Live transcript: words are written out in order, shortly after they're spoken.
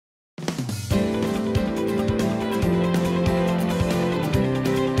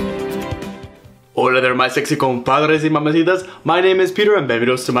Hola there, my sexy compadres y mamacitas. My name is Peter and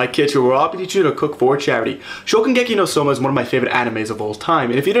bienvenidos to my kitchen where I'll be teaching you to cook for charity. Shokugeki no Soma is one of my favorite animes of all time,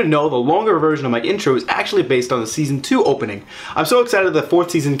 and if you didn't know, the longer version of my intro is actually based on the season 2 opening. I'm so excited that the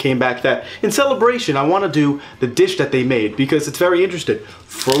 4th season came back that, in celebration, I want to do the dish that they made because it's very interesting.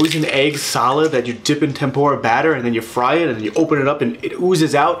 Frozen egg solid that you dip in tempura batter and then you fry it and then you open it up and it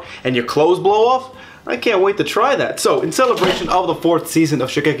oozes out and your clothes blow off. I can't wait to try that. So, in celebration of the 4th season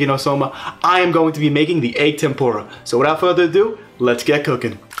of Shokugeki no Soma, I am going to be making the egg tempura. So without further ado, let's get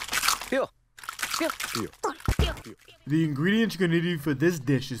cooking. The ingredients you're going to need for this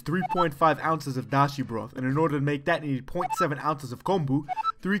dish is 3.5 ounces of dashi broth, and in order to make that you need 0.7 ounces of kombu,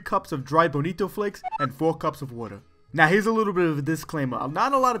 3 cups of dried bonito flakes, and 4 cups of water. Now here's a little bit of a disclaimer.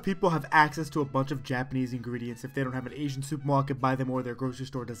 Not a lot of people have access to a bunch of Japanese ingredients if they don't have an Asian supermarket by them or their grocery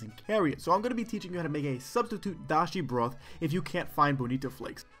store doesn't carry it. So I'm going to be teaching you how to make a substitute dashi broth if you can't find bonito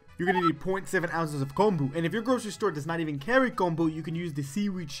flakes. You're going to need 0.7 ounces of kombu, and if your grocery store does not even carry kombu, you can use the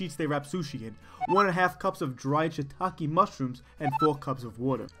seaweed sheets they wrap sushi in, 1.5 cups of dried shiitake mushrooms, and 4 cups of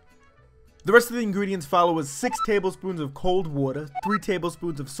water. The rest of the ingredients follow is 6 tablespoons of cold water, 3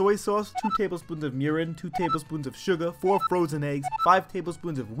 tablespoons of soy sauce, 2 tablespoons of mirin, 2 tablespoons of sugar, 4 frozen eggs, 5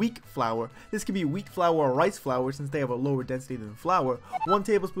 tablespoons of wheat flour. This can be wheat flour or rice flour since they have a lower density than flour, 1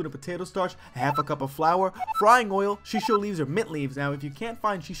 tablespoon of potato starch, half a cup of flour, frying oil, shiso leaves or mint leaves. Now if you can't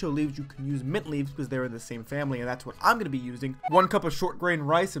find shiso leaves, you can use mint leaves because they're in the same family, and that's what I'm going to be using, 1 cup of short grain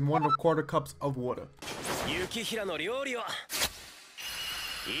rice, and 1.25 cups of water.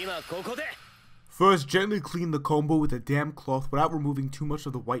 First, gently clean the kombu with a damp cloth without removing too much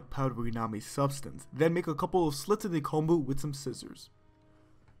of the white powdery inami substance. Then make a couple of slits in the kombu with some scissors.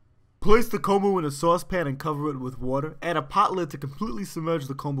 Place the kombu in a saucepan and cover it with water. Add a pot lid to completely submerge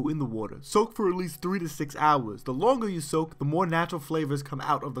the kombu in the water. Soak for at least 3 to 6 hours. The longer you soak, the more natural flavors come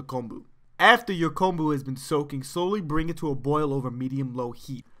out of the kombu. After your kombu has been soaking, slowly bring it to a boil over medium-low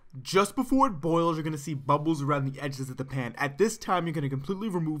heat. Just before it boils, you're going to see bubbles around the edges of the pan. At this time, you're going to completely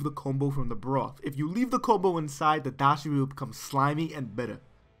remove the kombu from the broth. If you leave the kombu inside, the dashi will become slimy and bitter.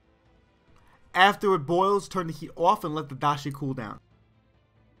 After it boils, turn the heat off and let the dashi cool down.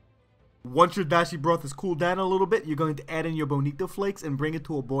 Once your dashi broth has cooled down a little bit, you're going to add in your bonito flakes and bring it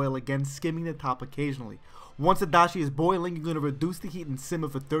to a boil again, skimming the top occasionally. Once the dashi is boiling, you're going to reduce the heat and simmer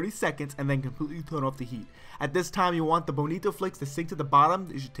for 30 seconds and then completely turn off the heat. At this time, you want the bonito flakes to sink to the bottom.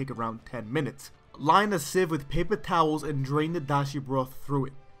 It should take around 10 minutes. Line a sieve with paper towels and drain the dashi broth through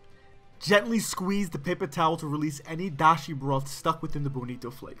it. Gently squeeze the paper towel to release any dashi broth stuck within the bonito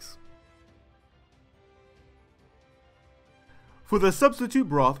flakes. For the substitute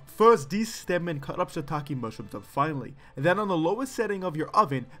broth, first destem and cut up shiitake mushrooms up finely. Then on the lowest setting of your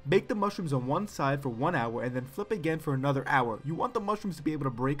oven, bake the mushrooms on one side for 1 hour and then flip again for another hour. You want the mushrooms to be able to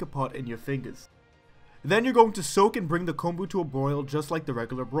break apart in your fingers. Then you're going to soak and bring the kombu to a boil just like the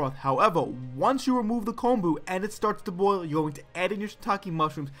regular broth. However, once you remove the kombu and it starts to boil, you're going to add in your shiitake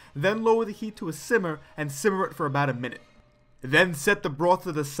mushrooms, then lower the heat to a simmer and simmer it for about a minute. Then set the broth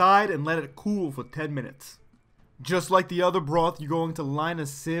to the side and let it cool for 10 minutes. Just like the other broth, you're going to line a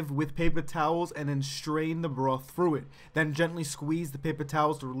sieve with paper towels and then strain the broth through it. Then gently squeeze the paper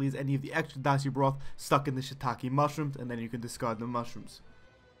towels to release any of the extra dashi broth stuck in the shiitake mushrooms, and then you can discard the mushrooms.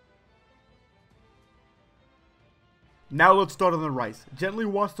 Now let's start on the rice. Gently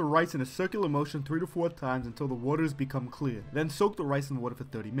wash the rice in a circular motion 3 to 4 times until the waters become clear. Then soak the rice in water for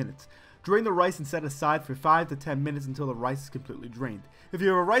 30 minutes. Drain the rice and set aside for 5 to 10 minutes until the rice is completely drained. If you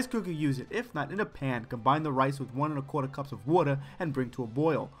have a rice cooker, use it. If not, in a pan, combine the rice with 1.25 cups of water and bring to a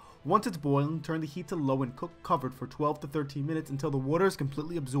boil. Once it's boiling, turn the heat to low and cook covered for 12 to 13 minutes until the water is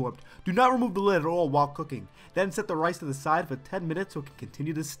completely absorbed. Do not remove the lid at all while cooking. Then set the rice to the side for 10 minutes so it can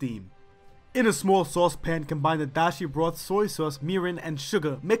continue to steam. In a small saucepan, combine the dashi broth, soy sauce, mirin, and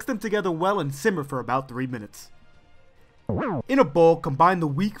sugar. Mix them together well and simmer for about 3 minutes. In a bowl, combine the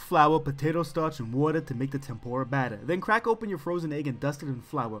wheat flour, potato starch, and water to make the tempura batter. Then crack open your frozen egg and dust it in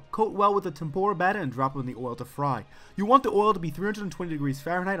flour. Coat well with the tempura batter and drop it in the oil to fry. You want the oil to be 320 degrees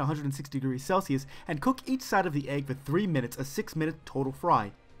Fahrenheit, 160 degrees Celsius, and cook each side of the egg for 3 minutes, a 6-minute total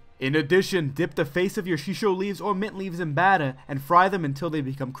fry. In addition, dip the face of your shiso leaves or mint leaves in batter and fry them until they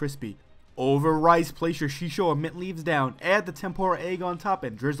become crispy. Over rice, place your shiso or mint leaves down, add the tempura egg on top,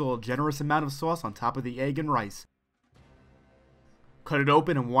 and drizzle a generous amount of sauce on top of the egg and rice. Cut it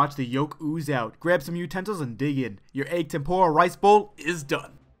open and watch the yolk ooze out. Grab some utensils and dig in. Your egg tempura rice bowl is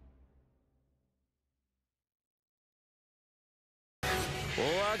done.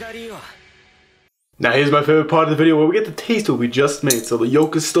 Now here's my favorite part of the video where we get to taste what we just made. So the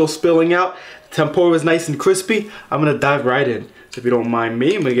yolk is still spilling out, the tempura is nice and crispy. I'm gonna dive right in. if you don't mind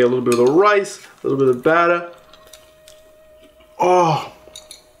me. I'm gonna get a little bit of the rice, a little bit of batter. Oh,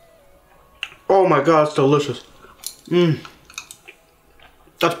 oh my God, it's delicious.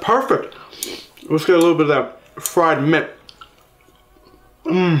 That's perfect. Let's get a little bit of that fried mint.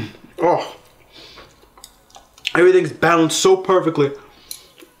 Oh, everything's balanced so perfectly.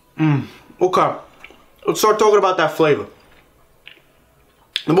 Okay, let's start talking about that flavor.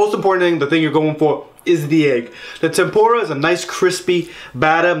 The most important thing, the thing you're going for, is the egg. The tempura is a nice crispy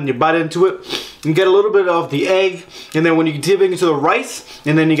batter, and you bite into it, you get a little bit of the egg, and then when you dip into the rice,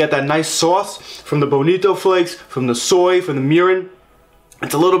 and then you get that nice sauce from the bonito flakes, from the soy, from the mirin.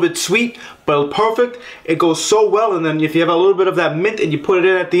 It's a little bit sweet, but perfect. It goes so well, and then if you have a little bit of that mint and you put it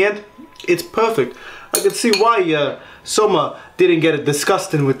in at the end, it's perfect. I can see why Soma didn't get it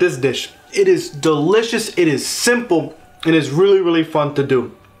disgusting with this dish. It is delicious, it is simple, and it's really, really fun to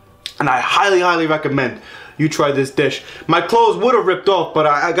do. And I highly, highly recommend you try this dish. My clothes would have ripped off, but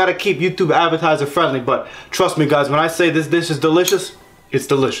I gotta keep YouTube advertiser friendly. But trust me guys, when I say this dish is delicious, it's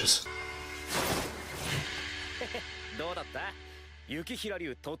delicious.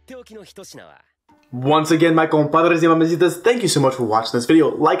 Once again, my compadres y mamacitas, thank you so much for watching this video.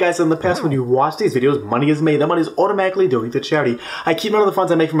 Like I said in the past, when you watch these videos, money is made. That money is automatically donated to charity. I keep none of the funds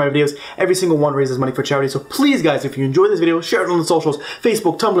I make from my videos. Every single one raises money for charity. So please, guys, if you enjoy this video, share it on the socials,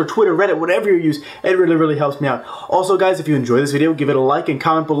 Facebook, Tumblr, Twitter, Reddit, whatever you use. It really, really helps me out. Also, guys, if you enjoy this video, give it a like and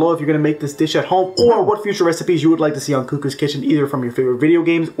comment below if you're going to make this dish at home or what future recipes you would like to see on Cucco's Kitchen, either from your favorite video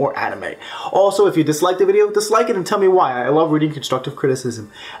games or anime. Also, if you dislike the video, dislike it and tell me why. I love reading constructive criticism.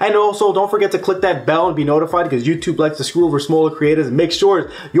 And also, don't forget to click that bell and be notified, because YouTube likes to screw over smaller creators and make sure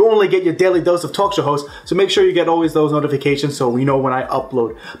you only get your daily dose of talk show hosts. So make sure you get always those notifications so we know when I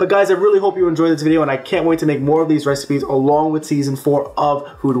upload. But guys, I really hope you enjoyed this video, and I can't wait to make more of these recipes along with season 4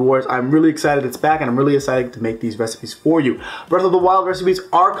 of Food Wars. I'm really excited it's back, and I'm really excited to make these recipes for you. Breath of the Wild recipes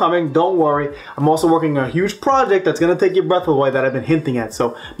are coming, don't worry. I'm also working on a huge project that's going to take your breath away that I've been hinting at.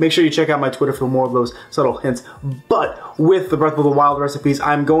 So make sure you check out my Twitter for more of those subtle hints. But with the Breath of the Wild recipes,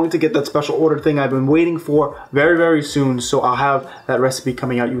 I'm going to get that special order thing I've been waiting for very, very soon. So I'll have that recipe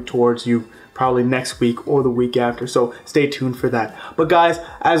coming out towards you probably next week or the week after. So stay tuned for that. But guys,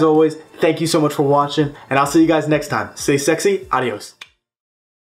 as always, thank you so much for watching, and I'll see you guys next time. Stay sexy. Adios.